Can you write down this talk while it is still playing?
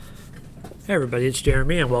Hey everybody, it's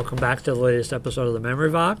Jeremy and welcome back to the latest episode of the Memory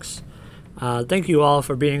Vox. Thank you all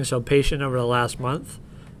for being so patient over the last month.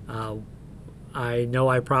 I know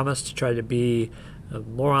I promised to try to be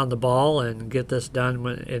more on the ball and get this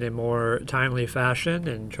done in a more timely fashion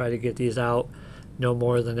and try to get these out no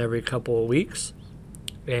more than every couple of weeks.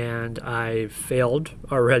 And I failed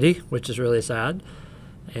already, which is really sad.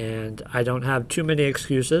 And I don't have too many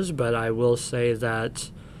excuses, but I will say that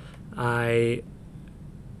I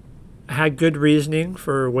had good reasoning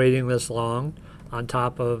for waiting this long on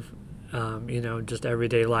top of, just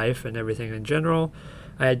everyday life and everything in general.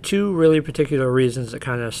 I had two really particular reasons that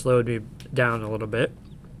kind of slowed me down a little bit.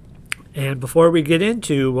 And before we get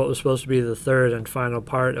into what was supposed to be the third and final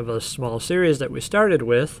part of a small series that we started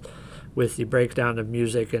with the breakdown of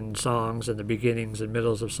music and songs and the beginnings and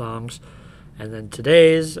middles of songs, and then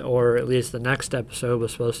today's, or at least the next episode,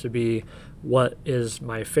 was supposed to be what is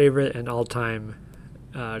my favorite and all-time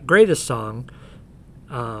greatest song,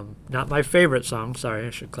 not my favorite song, sorry, I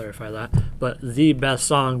should clarify that, but the best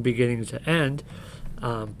song beginning to end,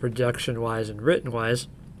 production-wise and written-wise.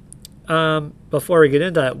 Before we get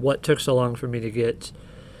into that, what took so long for me to get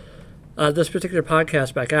this particular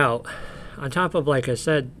podcast back out, on top of, like I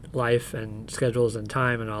said, life and schedules and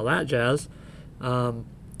time and all that jazz,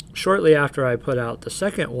 shortly after I put out the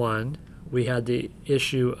second one, we had the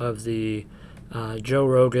issue of the Joe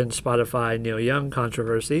Rogan, Spotify, Neil Young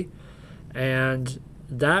controversy, and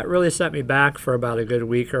that really set me back for about a good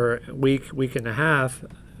week and a half,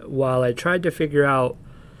 while I tried to figure out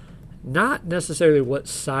not necessarily what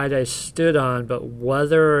side I stood on, but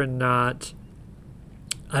whether or not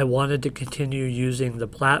I wanted to continue using the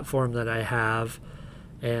platform that I have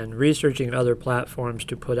and researching other platforms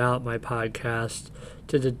to put out my podcast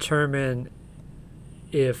to determine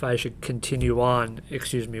if I should continue on,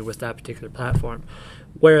 with that particular platform.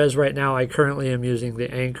 Whereas right now I currently am using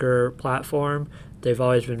the Anchor platform. They've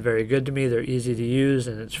always been very good to me. They're easy to use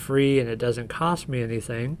and it's free and it doesn't cost me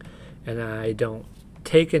anything. And I don't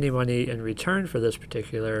take any money in return for this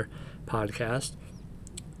particular podcast.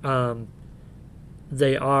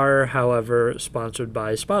 They are, however, sponsored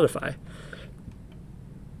by Spotify.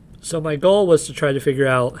 So my goal was to try to figure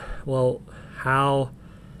out, well, how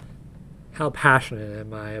passionate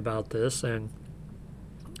am I about this? And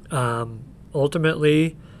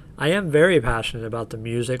ultimately, I am very passionate about the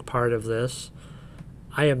music part of this.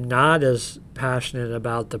 I am not as passionate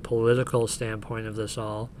about the political standpoint of this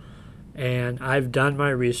all. And I've done my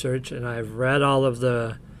research and I've read all of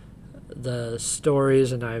the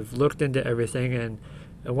stories and I've looked into everything. And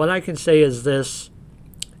what I can say is this,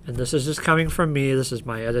 and this is just coming from me, this is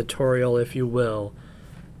my editorial, if you will.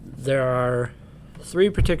 There are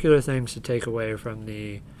three particular things to take away from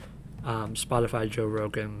the Spotify Joe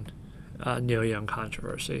Rogan Neil Young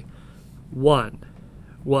controversy. One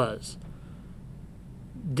was,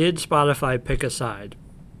 did Spotify pick a side?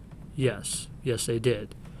 Yes they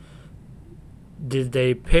did. Did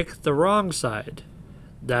they pick the wrong side?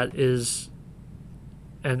 That is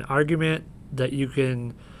an argument that you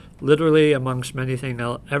can literally, amongst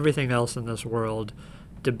everything else in this world,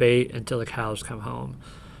 debate until the cows come home.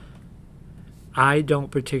 I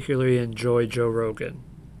don't particularly enjoy Joe Rogan.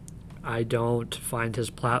 I don't find his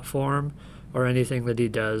platform or anything that he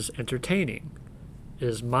does entertaining. It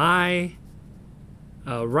is my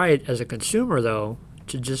right as a consumer, though,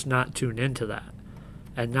 to just not tune into that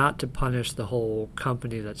and not to punish the whole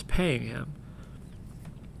company that's paying him.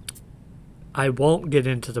 I won't get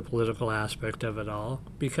into the political aspect of it all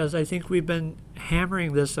because I think we've been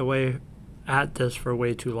hammering this away at this for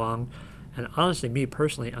way too long. And honestly, me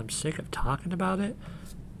personally, I'm sick of talking about it.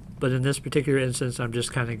 But in this particular instance, I'm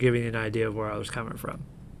just kind of giving you an idea of where I was coming from.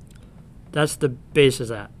 That's the basis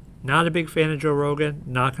of that. Not a big fan of Joe Rogan,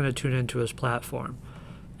 not going to tune into his platform.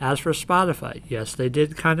 As for Spotify, yes, they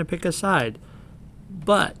did kind of pick a side.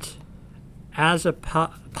 But as a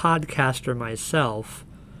podcaster myself,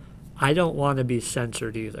 I don't want to be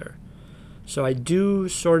censored either. So I do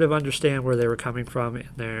sort of understand where they were coming from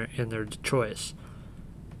in their choice.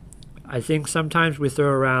 I think sometimes we throw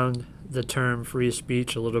around the term free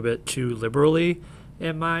speech a little bit too liberally,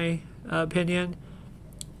 in my opinion.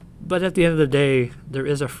 But at the end of the day, there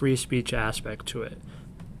is a free speech aspect to it.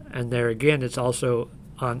 And there again, it's also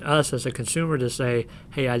on us as a consumer to say,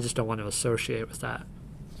 hey, I just don't want to associate with that.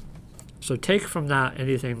 So take from that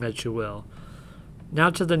anything that you will. Now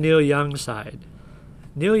to the Neil Young side.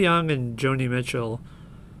 Neil Young and Joni Mitchell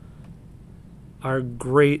are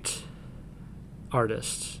great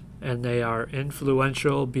artists, and they are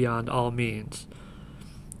influential beyond all means.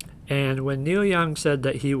 And when Neil Young said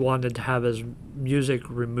that he wanted to have his music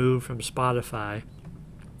removed from Spotify,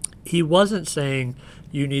 he wasn't saying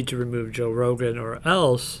you need to remove Joe Rogan or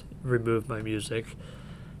else remove my music.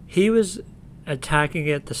 He was attacking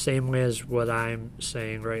it the same way as what I'm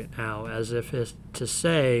saying right now, as if it's to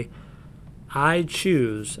say, I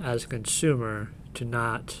choose as a consumer to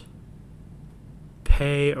not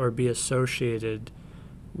pay or be associated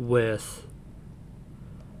with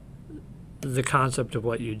the concept of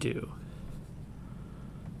what you do.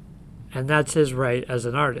 And that's his right as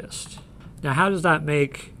an artist. Now, how does that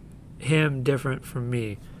make him different from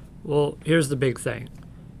me? Well, here's the big thing.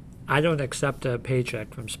 I don't accept a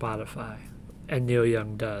paycheck from Spotify, and Neil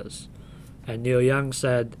Young does. And Neil Young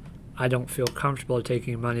said, I don't feel comfortable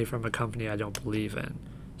taking money from a company I don't believe in,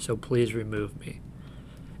 so please remove me.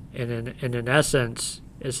 And in essence,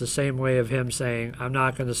 it's the same way of him saying, I'm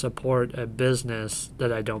not going to support a business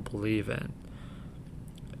that I don't believe in.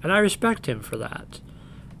 And I respect him for that.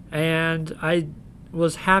 And I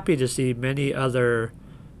was happy to see many other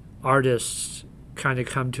artists kind of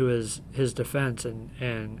come to his defense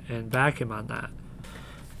and back him on that.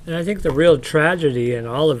 And I think the real tragedy in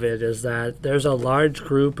all of it is that there's a large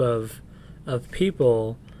group of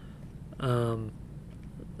people, at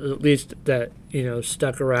least that,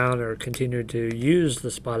 stuck around or continued to use the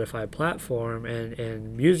Spotify platform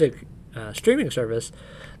and music streaming service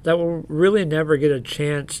that will really never get a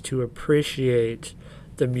chance to appreciate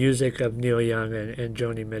the music of Neil Young and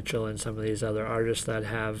Joni Mitchell and some of these other artists that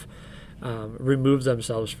have removed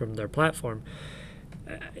themselves from their platform.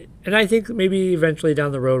 And I think maybe eventually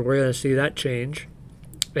down the road we're going to see that change.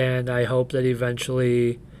 And I hope that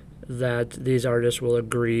eventually that these artists will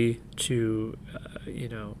agree to,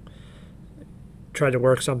 try to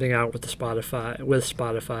work something out with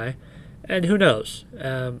Spotify. And who knows?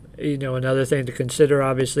 Another thing to consider,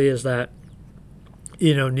 obviously, is that,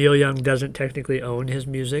 Neil Young doesn't technically own his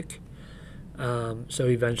music. So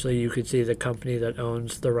eventually you could see the company that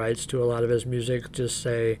owns the rights to a lot of his music just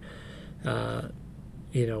say, we're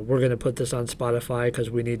going to put this on Spotify because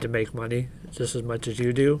we need to make money just as much as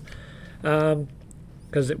you do.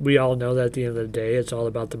 Because we all know that at the end of the day, it's all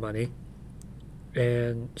about the money.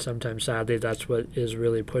 And sometimes, sadly, that's what is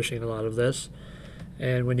really pushing a lot of this.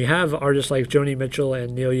 And when you have artists like Joni Mitchell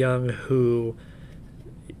and Neil Young who,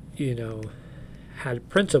 had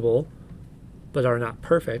principle but are not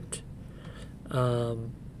perfect,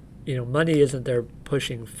 money isn't their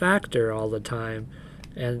pushing factor all the time.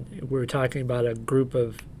 And we're talking about a group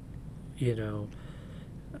of,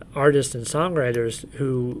 artists and songwriters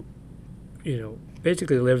who,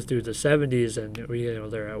 basically lived through the 70s and,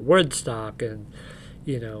 they're at Woodstock and,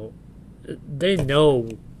 they know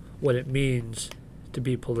what it means to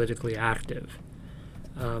be politically active.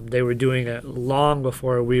 They were doing it long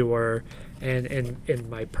before we were, and in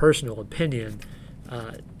my personal opinion,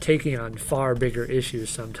 taking on far bigger issues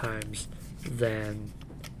sometimes than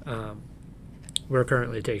we're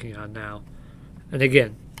currently taking on now. And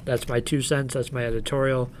again, that's my 2 cents, that's my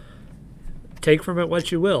editorial. Take from it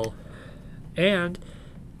what you will. And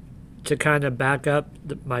to kind of back up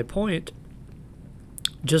my point,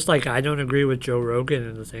 just like I don't agree with Joe Rogan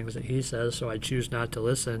and the things that he says, so I choose not to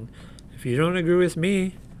listen. If you don't agree with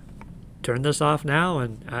me, turn this off now,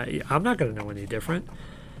 and I'm not going to know any different.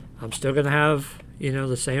 I'm still going to have,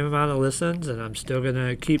 the same amount of listens, and I'm still going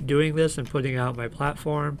to keep doing this and putting out my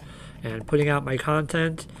platform and putting out my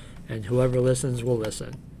content, and whoever listens will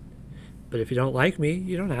listen. But if you don't like me,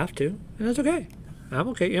 you don't have to, and that's okay. I'm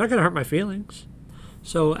okay. You're not going to hurt my feelings.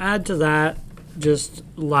 So add to that just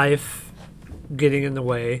life getting in the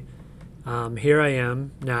way. Here I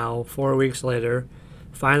am now, 4 weeks later,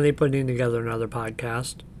 finally putting together another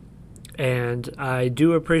podcast. And I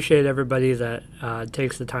do appreciate everybody that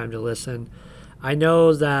takes the time to listen. I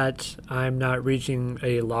know that I'm not reaching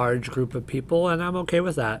a large group of people, and I'm okay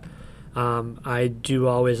with that. I do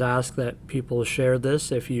always ask that people share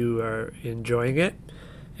this if you are enjoying it.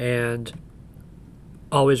 And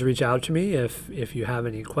always reach out to me if you have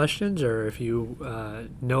any questions, or if you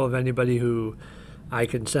know of anybody who I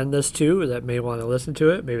can send this to that may want to listen to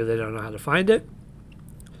it. Maybe they don't know how to find it.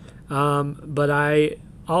 But I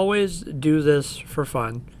always do this for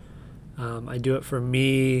fun. I do it for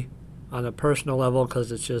me on a personal level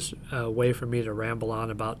because it's just a way for me to ramble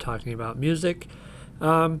on about talking about music.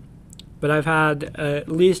 But I've had at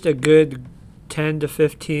least a good 10 to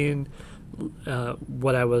 15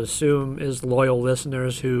 what I would assume is loyal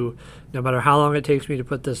listeners who, no matter how long it takes me to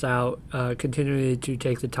put this out, continually to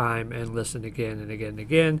take the time and listen again and again and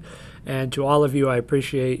again. And to all of you, I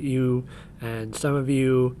appreciate you, and some of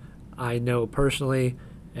you I know personally,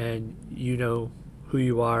 and you know who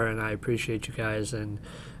you are, and I appreciate you guys. And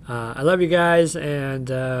I love you guys, and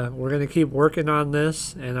we're going to keep working on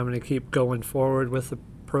this, and I'm going to keep going forward with the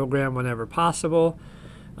program whenever possible.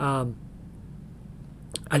 I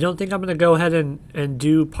don't think I'm going to go ahead and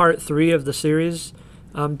do part 3 of the series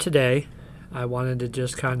today. I wanted to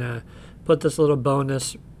just kind of put this little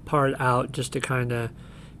bonus part out just to kind of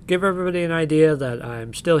give everybody an idea that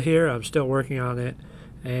I'm still here, I'm still working on it,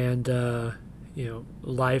 and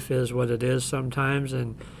life is what it is sometimes,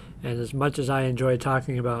 and as much as I enjoy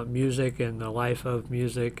talking about music and the life of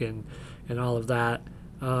music and all of that,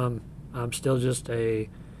 I'm still just a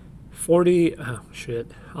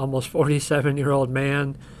almost 47-year-old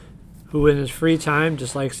man who in his free time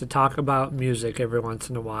just likes to talk about music every once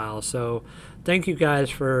in a while. So thank you guys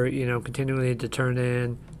for, continuing to tune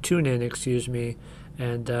in,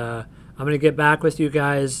 and I'm going to get back with you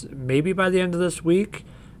guys maybe by the end of this week,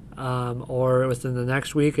 or within the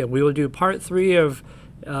next week, and we will do part 3 of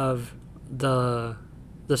the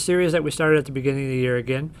series that we started at the beginning of the year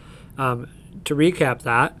again. To recap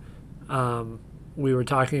that, we were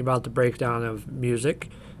talking about the breakdown of music.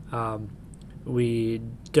 We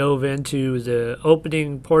dove into the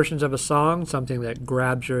opening portions of a song, something that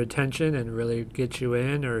grabs your attention and really gets you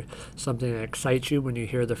in, or something that excites you when you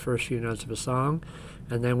hear the first few notes of a song.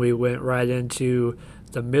 And then we went right into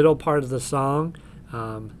the middle part of the song,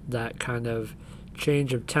 that kind of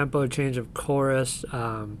change of tempo, change of chorus,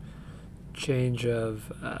 change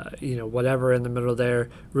of, whatever in the middle there,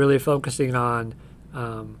 really focusing on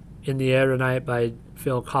In the Air Tonight by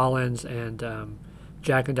Phil Collins and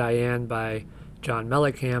Jack and Diane by John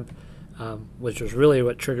Mellencamp, which was really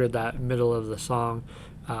what triggered that middle of the song,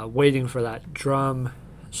 waiting for that drum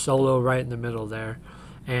solo right in the middle there.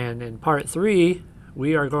 And in part 3,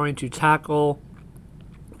 we are going to tackle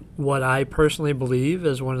what I personally believe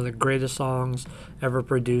is one of the greatest songs ever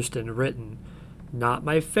produced and written. Not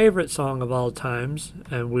my favorite song of all times,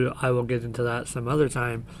 and I will get into that some other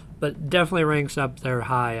time, but definitely ranks up there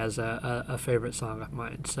high as a favorite song of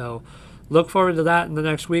mine. So look forward to that in the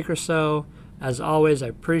next week or so. As always, I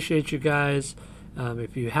appreciate you guys.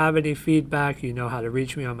 If you have any feedback, you know how to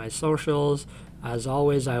reach me on my socials. As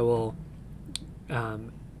always, I will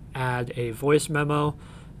add a voice memo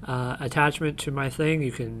attachment to my thing.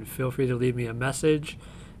 You can feel free to leave me a message,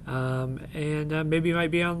 and maybe you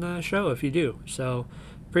might be on the show if you do. So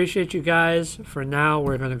appreciate you guys. For now,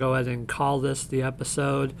 we're going to go ahead and call this the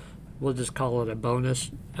episode. We'll just call it a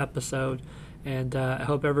bonus episode. And I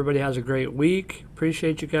hope everybody has a great week.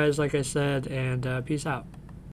 Appreciate you guys, like I said, and peace out.